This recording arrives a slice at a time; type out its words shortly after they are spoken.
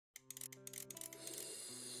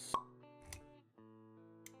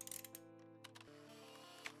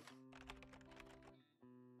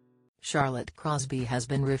Charlotte Crosby has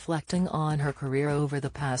been reflecting on her career over the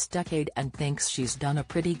past decade and thinks she's done a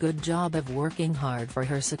pretty good job of working hard for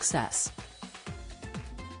her success.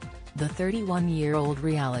 The 31-year-old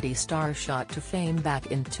reality star shot to fame back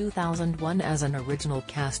in 2001 as an original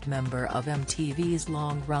cast member of MTV's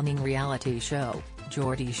long-running reality show,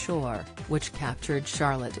 Geordie Shore, which captured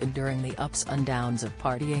Charlotte during the ups and downs of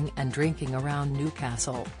partying and drinking around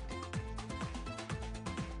Newcastle.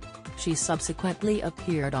 She subsequently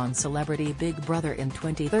appeared on Celebrity Big Brother in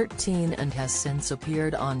 2013 and has since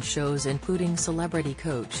appeared on shows including Celebrity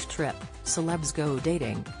Coach Trip, Celebs Go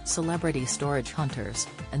Dating, Celebrity Storage Hunters,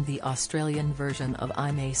 and the Australian version of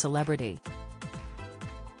I'm a Celebrity.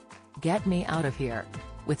 Get me out of here.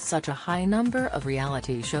 With such a high number of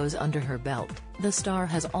reality shows under her belt, the star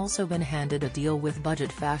has also been handed a deal with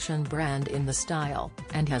budget fashion brand In The Style,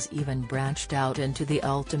 and has even branched out into the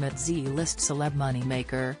ultimate Z-list celeb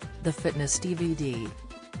moneymaker, the fitness DVD.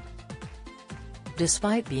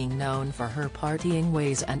 Despite being known for her partying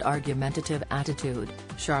ways and argumentative attitude,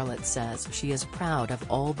 Charlotte says she is proud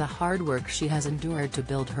of all the hard work she has endured to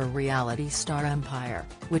build her reality star empire,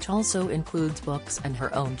 which also includes books and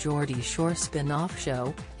her own Geordie Shore spin-off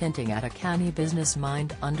show, hinting at a canny business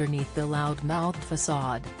mind underneath the loud-mouthed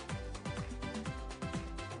facade.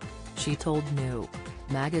 She told New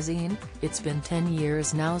Magazine, "It's been 10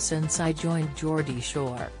 years now since I joined Geordie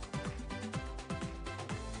Shore.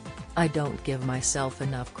 I don't give myself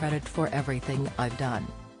enough credit for everything I've done.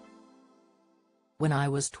 When I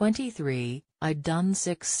was 23, I'd done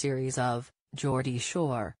 6 series of Geordie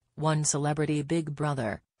Shore, won Celebrity Big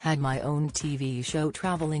Brother, had my own TV show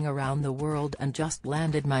traveling around the world and just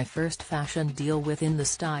landed my first fashion deal with In The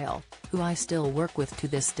Style, who I still work with to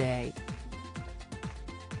this day.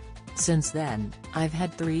 Since then, I've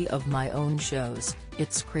had 3 of my own shows,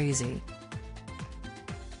 it's crazy.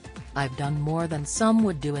 I've done more than some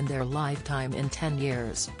would do in their lifetime in 10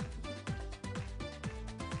 years.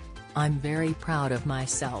 I'm very proud of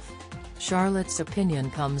myself." Charlotte's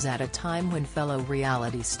opinion comes at a time when fellow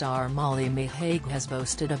reality star Molly-Mae has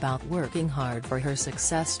boasted about working hard for her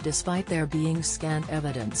success despite there being scant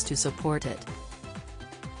evidence to support it.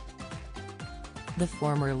 The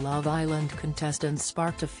former Love Island contestant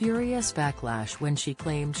sparked a furious backlash when she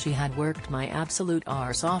claimed she had worked my absolute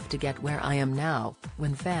arse off to get where I am now,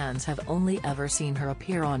 when fans have only ever seen her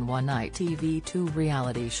appear on one ITV2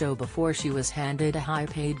 reality show before she was handed a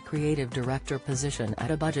high-paid creative director position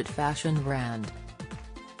at a budget fashion brand.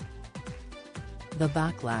 The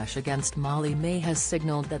backlash against Molly-Mae has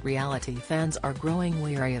signaled that reality fans are growing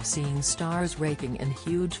weary of seeing stars raking in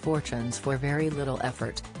huge fortunes for very little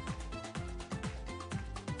effort.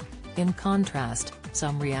 In contrast,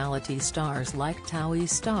 some reality stars like TOWIE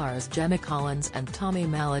stars Gemma Collins and Tommy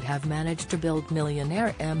Mallet have managed to build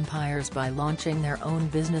millionaire empires by launching their own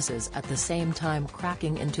businesses at the same time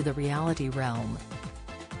cracking into the reality realm.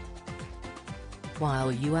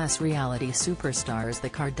 While US reality superstars the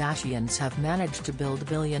Kardashians have managed to build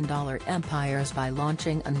billion-dollar empires by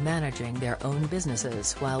launching and managing their own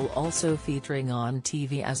businesses while also featuring on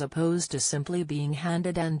TV as opposed to simply being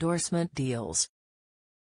handed endorsement deals.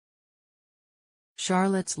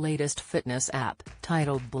 Charlotte's latest fitness app,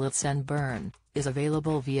 titled Blitz and Burn, is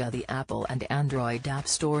available via the Apple and Android App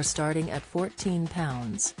Store starting at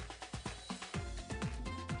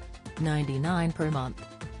 £14.99 per month.